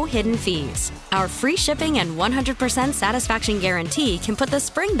 No hidden fees. Our free shipping and 100% satisfaction guarantee can put the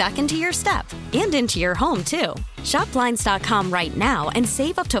spring back into your step and into your home, too. Shop Blinds.com right now and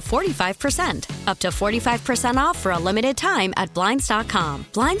save up to 45%. Up to 45% off for a limited time at Blinds.com.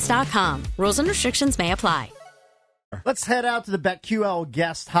 Blinds.com. Rules and restrictions may apply. Let's head out to the BetQL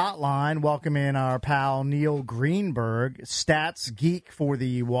guest hotline. Welcome in our pal Neil Greenberg, stats geek for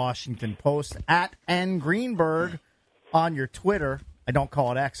the Washington Post, at @ngreenberg on your Twitter. I don't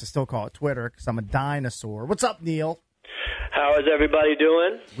call it X, I still call it Twitter because I'm a dinosaur. What's up, Neil? How is everybody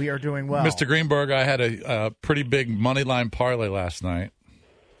doing? We are doing well. Mr. Greenberg, I had a pretty big money line parlay last night.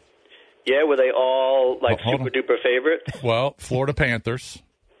 Yeah, were they all like super-duper favorite? Well, Florida Panthers.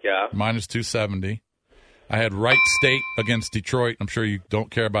 Yeah. Minus 270. I had Wright State against Detroit. I'm sure you don't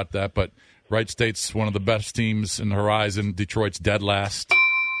care about that, but Wright State's one of the best teams in the horizon. Detroit's dead last.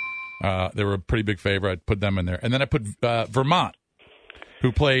 They were a pretty big favorite. I'd put them in there. And then I put Vermont,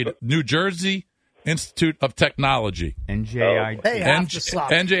 who played New Jersey Institute of Technology. NJIT. Hey,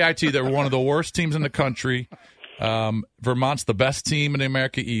 NJIT. They're one of the worst teams in the country. Vermont's the best team in the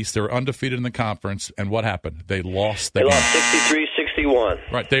America East. They were undefeated in the conference, and what happened? They lost. They lost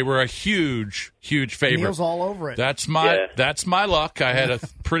 63-61. Right, they were a huge favorite. Neil's all over it. That's my luck. I had a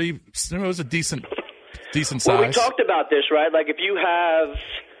pretty. It was a decent size. Well, we talked about this, right? Like if you have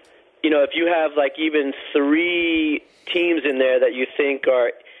like even 3 teams in there that you think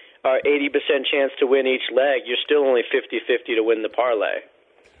are 80% chance to win each leg, you're still only 50-50 to win the parlay.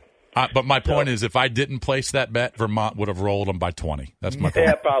 But my point is, if I didn't place that bet, Vermont would have rolled them by 20. That's my point.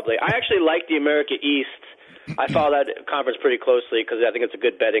 Yeah, probably. I actually like the America East. I follow that conference pretty closely because I think it's a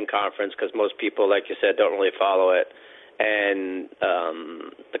good betting conference because most people, like you said, don't really follow it. And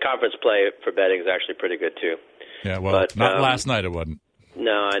the conference play for betting is actually pretty good, too. Yeah, well, not last night it wasn't.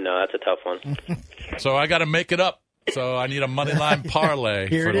 No, I know. That's a tough one. So I got to make it up. So I need a money line parlay.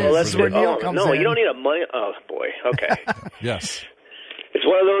 Here it is. That's where Neil comes in. No, you don't need a money. Oh, boy. Okay. Yes. It's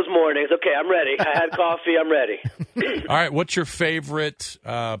one of those mornings. Okay, I'm ready. I had coffee. I'm ready. All right. What's your favorite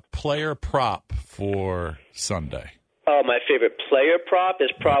player prop for Sunday? Oh, my favorite player prop is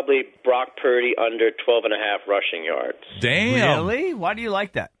probably Brock Purdy under 12.5 rushing yards. Damn. Really? Why do you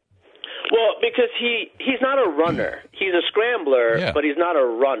like that? Well, because he's not a runner. He's a scrambler, but he's not a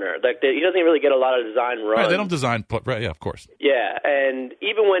runner. Like he doesn't really get a lot of design runs. Right, they don't design. Right, yeah, of course. Yeah, and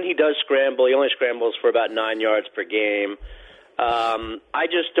even when he does scramble, he only scrambles for about 9 yards per game. I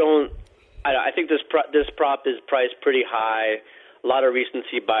just don't. I think this prop is priced pretty high. A lot of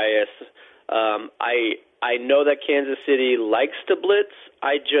recency bias. I know that Kansas City likes to blitz.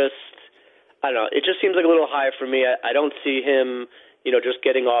 I don't know. It just seems like a little high for me. I don't see him, just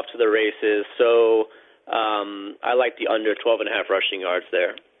getting off to the races. So I like the under 12.5 rushing yards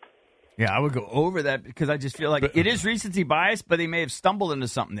there. Yeah, I would go over that because I just feel like it is recency bias, but they may have stumbled into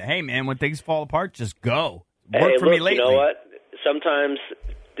something. Hey, man, when things fall apart, just go. Worked for me lately. You know what? Sometimes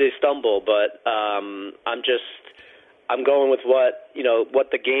they stumble, but I'm going with what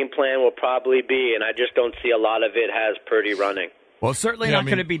the game plan will probably be, and I just don't see a lot of it has Purdy running. Well, certainly not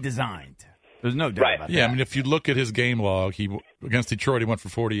going to be designed. There's no doubt about that. Yeah, I mean, if you look at his game log, against Detroit, he went for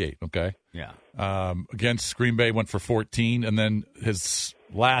 48, okay? Yeah. Against Green Bay, went for 14, and then his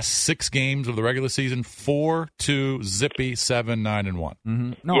last 6 games of the regular season, 4-2, zippy, 7, 9, and 1.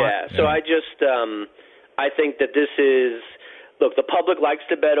 Mm-hmm. So I just I think that this is – look, the public likes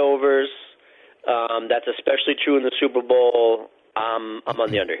to bet overs. That's especially true in the Super Bowl. I'm on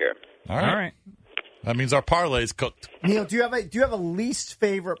the under here. All right. That means our parlay's cooked. Neil, do you have a least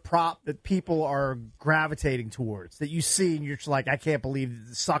favorite prop that people are gravitating towards that you see and you're just like, I can't believe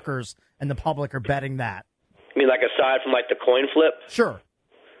the suckers and the public are betting that? I mean, like aside from like the coin flip? Sure.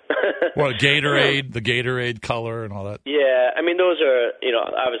 What, Gatorade, the Gatorade color and all that? Yeah, I mean, those are,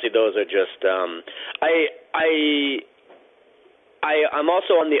 obviously those are just, I'm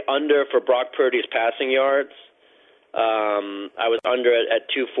also on the under for Brock Purdy's passing yards. I was under at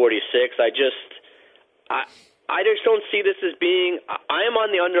 246. I just don't see this as being. I am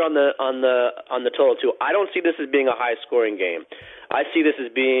on the under on the total too. I don't see this as being a high scoring game. I see this as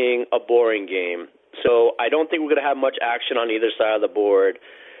being a boring game. So I don't think we're going to have much action on either side of the board.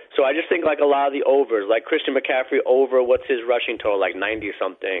 So I just think like a lot of the overs, like Christian McCaffrey over, what's his rushing total, like 90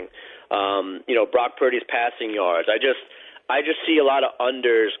 something. Brock Purdy's passing yards. I just see a lot of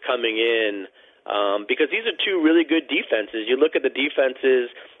unders coming in because these are two really good defenses. You look at the defenses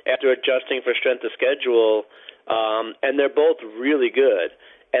after adjusting for strength of schedule, and they're both really good.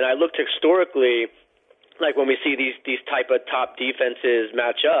 And I looked historically, like when we see these type of top defenses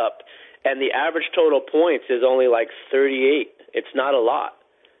match up, and the average total points is only like 38. It's not a lot.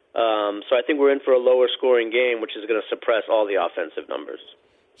 So I think we're in for a lower scoring game, which is going to suppress all the offensive numbers.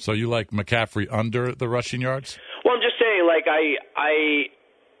 So you like McCaffrey under the rushing yards? Well, I'm just saying, like I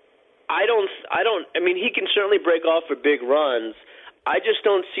don't. I mean, he can certainly break off for big runs. I just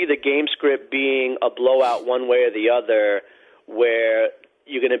don't see the game script being a blowout one way or the other, where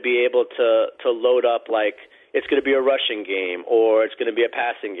you're going to be able to load up like it's going to be a rushing game or it's going to be a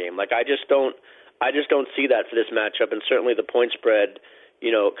passing game. Like I just don't see that for this matchup, and certainly the point spread,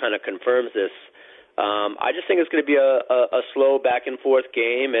 kind of confirms this. I just think it's going to be a slow back and forth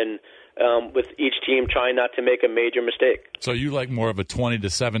game, and with each team trying not to make a major mistake. So you like more of a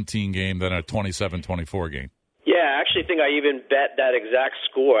 20-17 game than a 27-24 game? Yeah, I actually think I even bet that exact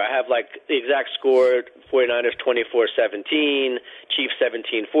score. I have like the exact score: 49ers 24-17, Chiefs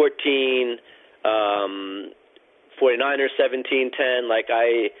 17-14, 49ers 17-10. Like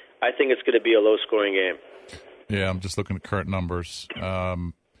I think it's going to be a low-scoring game. Yeah, I'm just looking at current numbers.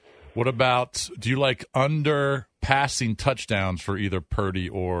 What about, do you like under passing touchdowns for either Purdy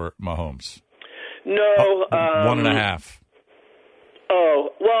or Mahomes? No. 1.5.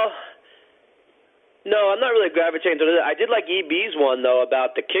 Oh, well, No, I'm not really gravitating to it. I did like EB's one though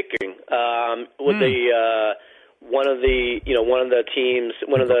about the kicking. With the one of the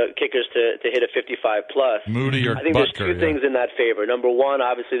kickers to hit a 55 plus. Moody or I think Butker, there's two things in that favor. Number one,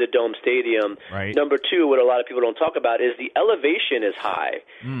 obviously the Dome Stadium. Right. Number two, what a lot of people don't talk about is the elevation is high,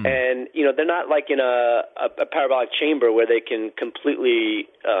 and they're not like in a parabolic chamber where they can completely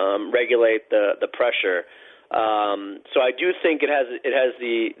regulate the pressure. So I do think it has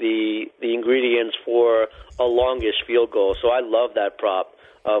the ingredients for a longish field goal. So I love that prop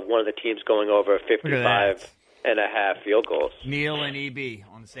of one of the teams going over 55 and a half field goals. Neil and EB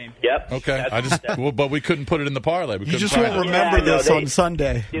on the same page. Yep. Okay. But we couldn't put it in the parlay. You just won't remember this on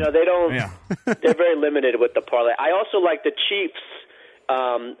Sunday. They don't. Yeah. They're very limited with the parlay. I also like the Chiefs'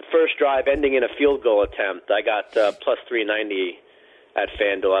 first drive ending in a field goal attempt. I got plus 390 at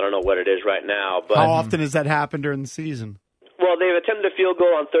FanDuel. I don't know what it is right now. But how often has that happened during the season? Well, they've attempted a field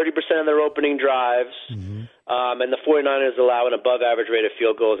goal on 30% of their opening drives, and the 49ers allow an above-average rate of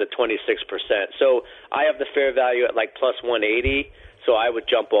field goals at 26%. So I have the fair value at like plus 180, so I would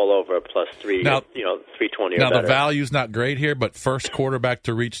jump all over plus 320 Now, or better. the value's not great here, but first quarterback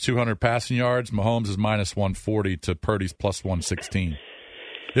to reach 200 passing yards, Mahomes is minus 140 to Purdy's plus 116.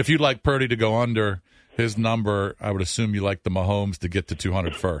 If you'd like Purdy to go under his number, I would assume you like the Mahomes to get to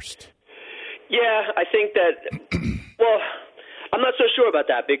 200 first. Yeah, I think that, well, I'm not so sure about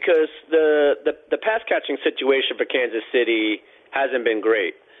that because the pass catching situation for Kansas City hasn't been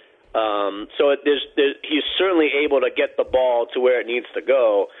great. So he's certainly able to get the ball to where it needs to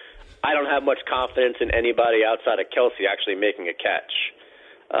go. I don't have much confidence in anybody outside of Kelsey actually making a catch.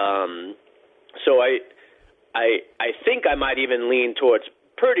 So I think I might even lean towards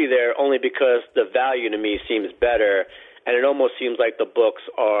Purdy there only because the value to me seems better, and it almost seems like the books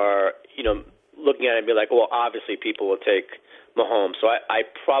are, looking at it and be like, well, obviously people will take Mahomes. So I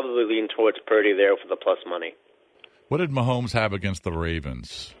probably lean towards Purdy there for the plus money. What did Mahomes have against the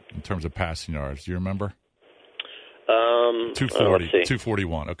Ravens in terms of passing yards? Do you remember? 240,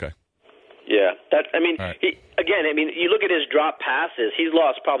 241. Okay. Yeah, right. You look at his drop passes. He's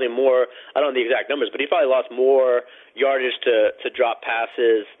lost probably more. I don't know the exact numbers, but he probably lost more yardage to drop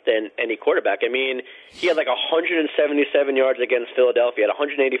passes than any quarterback. I mean, he had like 177 yards against Philadelphia, had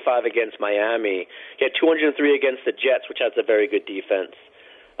 185 against Miami. He had 203 against the Jets, which has a very good defense.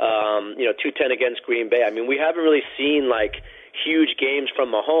 210 against Green Bay. I mean, we haven't really seen like huge games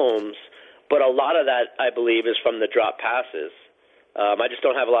from Mahomes, but a lot of that, I believe, is from the drop passes. I just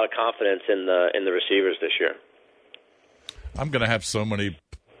don't have a lot of confidence in the receivers this year. I'm going to have so many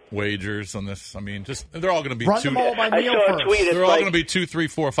wagers on this. I mean, they're all going to be run them all by Neil first. They're all going to be $2, $3,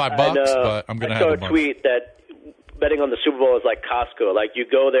 $4, $5, but I'm going to have a bunch. I saw a tweet that betting on the Super Bowl is like Costco. Like you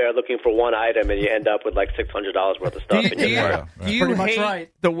go there looking for one item and you end up with like $600 worth of stuff. Do you hate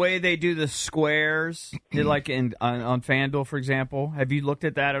the way they do the squares, like on FanDuel, for example? Have you looked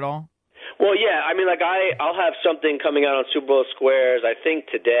at that at all? Well, yeah. I mean, like I'll have something coming out on Super Bowl squares, I think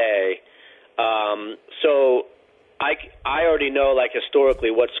today. So I already know, like,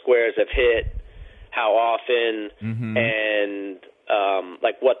 historically what squares have hit, how often, and,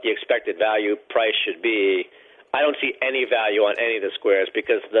 like, what the expected value price should be. I don't see any value on any of the squares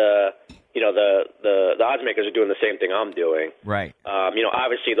because the odds makers are doing the same thing I'm doing. Right.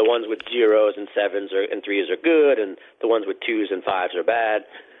 Obviously the ones with zeros and sevens and threes are good, and the ones with twos and fives are bad.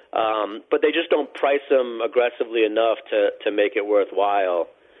 But they just don't price them aggressively enough to make it worthwhile.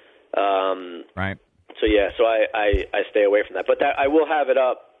 Right. So I stay away from that. But I will have it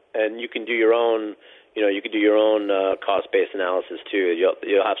up, and you can do your own. You can do your own cost-based analysis too.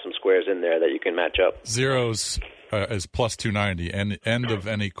 You'll have some squares in there that you can match up. Zeros is plus 290, and end of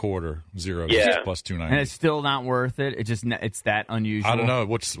any quarter zeros is plus 290. And it's still not worth it. It's that unusual. I don't know.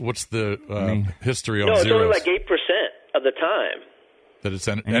 What's the history on zeros? No, it's only like 8% of the time. That it's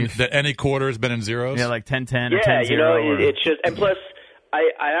that any quarter has been in zeros? Yeah, like 10-10 or 10-0. Yeah, it's just, and plus, I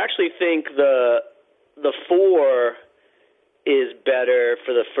actually think the 4 is better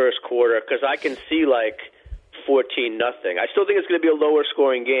for the first quarter because I can see like 14-0. I still think it's going to be a lower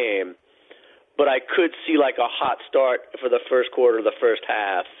scoring game, but I could see like a hot start for the first quarter, the first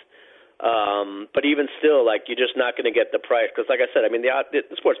half. But even still, like you're just not going to get the price because, like I said, I mean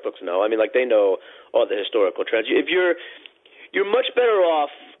the sports books know. I mean, like they know all the historical trends. If you're much better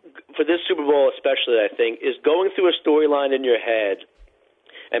off for this Super Bowl, especially, I think, is going through a storyline in your head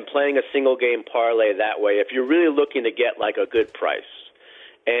and playing a single game parlay that way if you're really looking to get like a good price.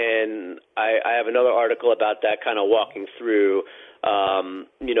 And I have another article about that, kind of walking through,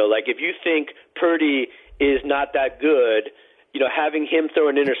 like if you think Purdy is not that good, having him throw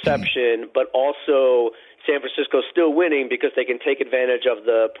an interception, but also San Francisco's still winning because they can take advantage of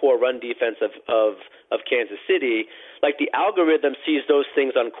the poor run defense of Kansas City. Like, the algorithm sees those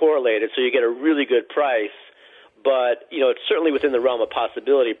things uncorrelated, so you get a really good price. But, it's certainly within the realm of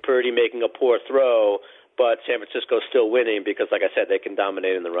possibility, Purdy making a poor throw, but San Francisco's still winning because, like I said, they can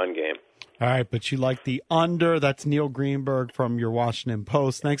dominate in the run game. All right, but you like the under. That's Neil Greenberg from your Washington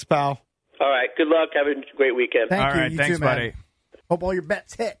Post. Thanks, pal. All right, good luck. Have a great weekend. Thank you. Right, you thanks, too, man. buddy. Hope all your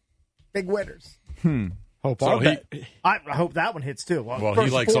bets hit. Big winners. Hope I hope that one hits too. Well,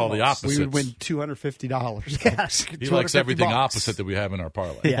 he likes all the opposites. We would win $250. Yes, he likes everything $250. opposite that we have in our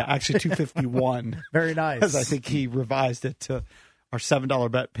parlay. Yeah, actually $251. Very nice. Because I think he revised it to our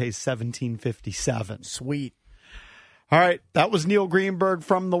 $7 bet pays $17.57. Sweet. All right, that was Neil Greenberg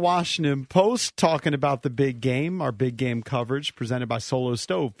from the Washington Post talking about the big game, our big game coverage presented by Solo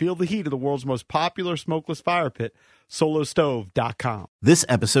Stove. Feel the heat of the world's most popular smokeless fire pit, solostove.com. This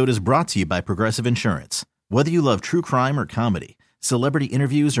episode is brought to you by Progressive Insurance. Whether you love true crime or comedy, celebrity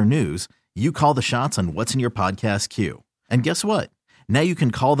interviews or news, you call the shots on what's in your podcast queue. And guess what? Now you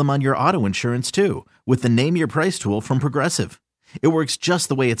can call them on your auto insurance too with the Name Your Price tool from Progressive. It works just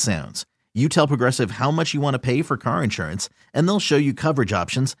the way it sounds. You tell Progressive how much you want to pay for car insurance, and they'll show you coverage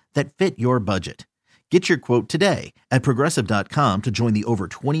options that fit your budget. Get your quote today at Progressive.com to join the over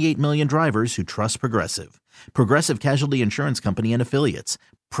 28 million drivers who trust Progressive. Progressive Casualty Insurance Company and Affiliates.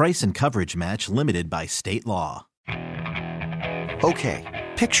 Price and coverage match limited by state law. Okay,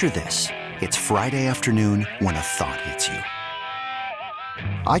 picture this. It's Friday afternoon when a thought hits you.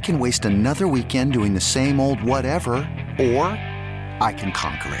 I can waste another weekend doing the same old whatever, or I can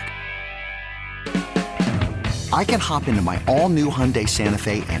conquer it. I can hop into my all-new Hyundai Santa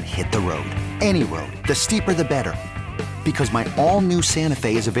Fe and hit the road. Any road. The steeper, the better. Because my all-new Santa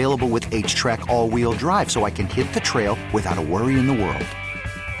Fe is available with H-Track all-wheel drive, so I can hit the trail without a worry in the world.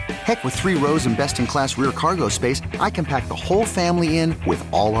 Heck, with 3 rows and best-in-class rear cargo space, I can pack the whole family in with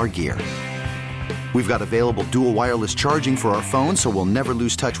all our gear. We've got available dual wireless charging for our phones, so we'll never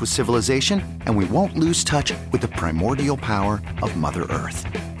lose touch with civilization, and we won't lose touch with the primordial power of Mother Earth.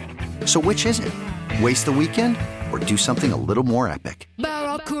 So which is it? Waste the weekend or do something a little more epic?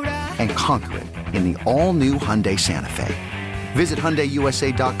 And conquer it in the all-new Hyundai Santa Fe. Visit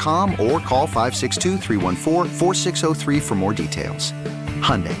HyundaiUSA.com or call 562-314-4603 for more details.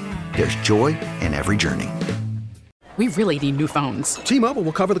 Hyundai, there's joy in every journey. We really need new phones. T-Mobile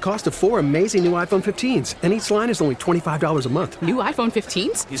will cover the cost of 4 amazing new iPhone 15s, and each line is only $25 a month. New iPhone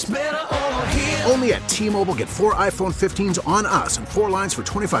 15s? It's better over here. Only at T-Mobile, get 4 iPhone 15s on us and 4 lines for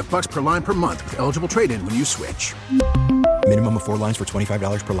 $25 per line per month with eligible trade-in when you switch. Minimum of 4 lines for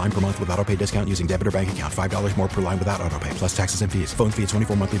 $25 per line per month with autopay discount using debit or bank account. $5 more per line without autopay, plus taxes and fees. Phone fee at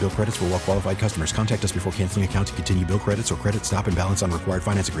 24 monthly bill credits for well-qualified customers. Contact us before canceling account to continue bill credits or credit stop and balance on required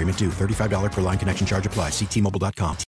finance agreement due. $35 per line connection charge applies. See T-Mobile.com.